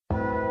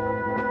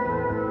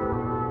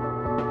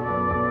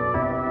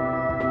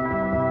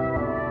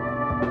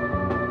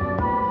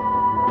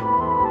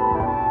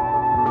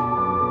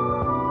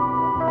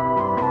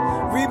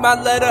my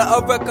letter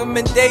of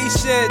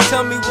recommendation.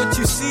 Tell me what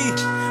you see.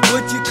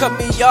 Would you cut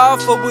me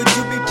off or would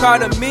you be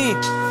proud of me?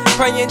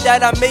 Praying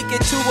that I make it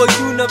to a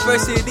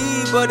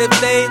university, but if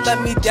they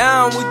let me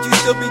down, would you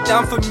still be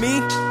down for me?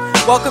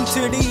 Welcome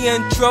to the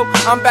intro,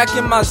 I'm back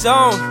in my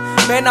zone.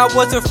 Man, I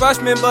was a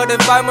freshman, but in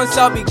 5 months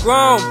I'll be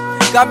grown.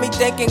 Got me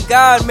thanking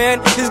God,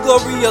 man, His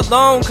glory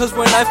alone. Cause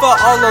when I felt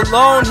all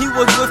alone, He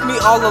was with me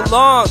all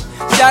along.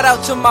 Shout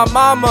out to my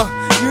mama,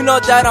 you know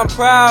that I'm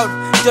proud.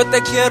 Yo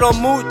te quiero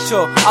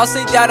mucho, I'll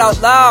say that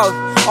out loud.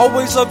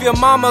 Always love your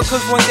mama,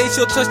 cause one day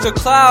she'll touch the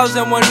clouds.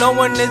 And when no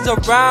one is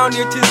around,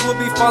 your tears will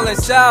be falling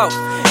south.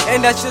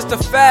 And that's just a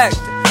fact,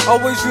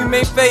 always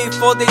remain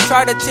faithful. They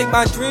try to take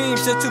my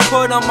dreams just to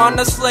put them on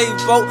a slave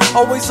boat.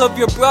 Always love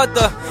your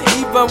brother,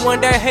 even when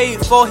they're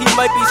hateful. He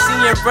might be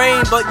seeing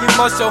rain, but you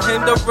must show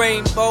him the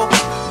rainbow.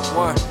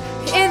 One.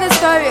 Hear the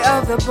story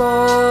of the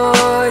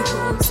boy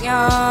who's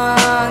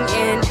young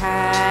and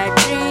had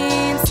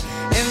dreams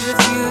and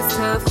refused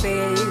to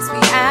face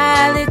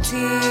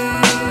reality.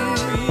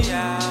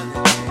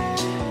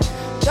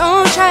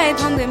 Don't try and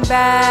hold him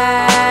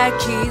back,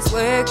 he's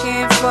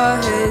working for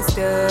his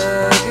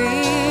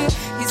degree.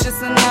 He's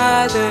just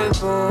another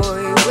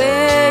boy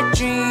with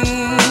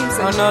dreams.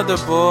 Another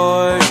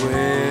boy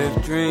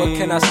with dreams. What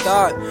can I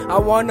start? I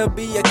wanna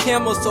be a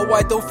camel so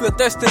I don't feel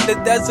thirst in the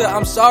desert.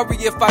 I'm sorry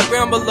if I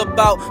ramble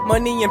about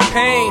money and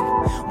pain.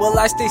 Will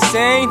I stay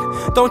sane?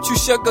 Don't you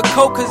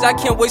sugarcoat, cause I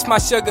can't waste my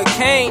sugar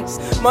canes.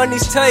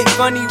 Money's tight,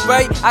 funny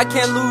right? I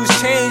can't lose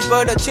change,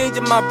 but a change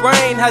in my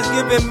brain has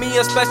given me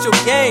a special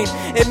gain.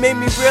 It made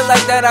me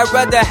realize that I'd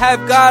rather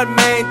have God,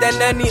 man,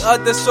 than any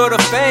other sort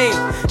of fame.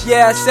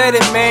 Yeah, I said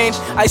it, man.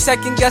 I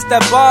second guess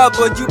that bar,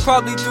 but you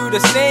probably do the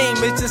same.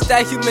 It's just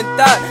that human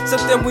thought,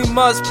 something we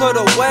must put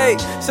away.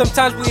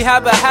 Sometimes we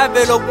have a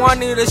habit of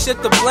wanting to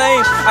shift the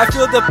blame. I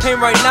feel the pain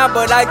right now,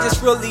 but I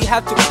just really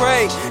have to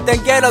pray.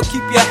 Then get up,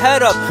 keep your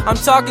head up, I'm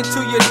talking to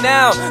you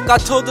now.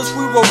 God told us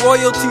we were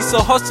royalty, so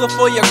hustle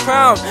for your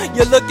crown.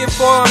 You're looking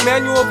for a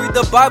manual, read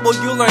the Bible,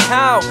 you learn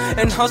how.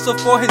 And hustle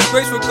for His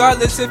grace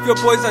regardless if your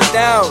boys are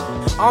down.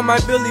 On my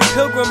Billy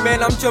Pilgrim,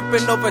 man, I'm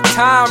jumping over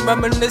time,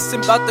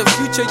 reminiscing about the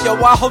future, yo,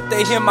 I hope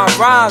they hear my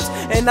rhymes.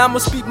 And I'ma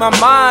speak my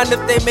mind, if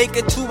they make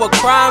it to a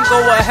crime, go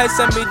ahead,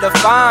 send me the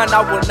fine,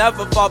 I will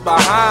never fall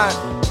behind.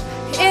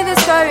 Hear the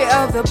story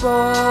of the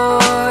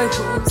boy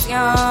who's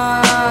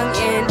young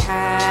and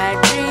had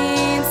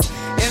dreams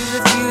and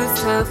refused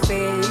to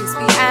face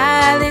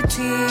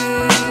reality.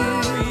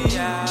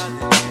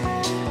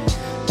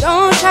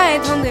 Don't try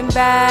and hold him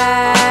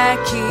back,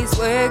 he's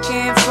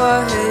working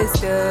for his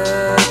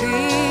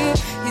degree.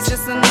 He's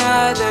just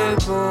another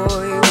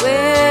boy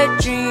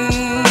with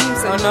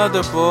dreams.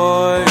 Another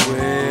boy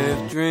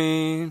with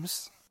dreams.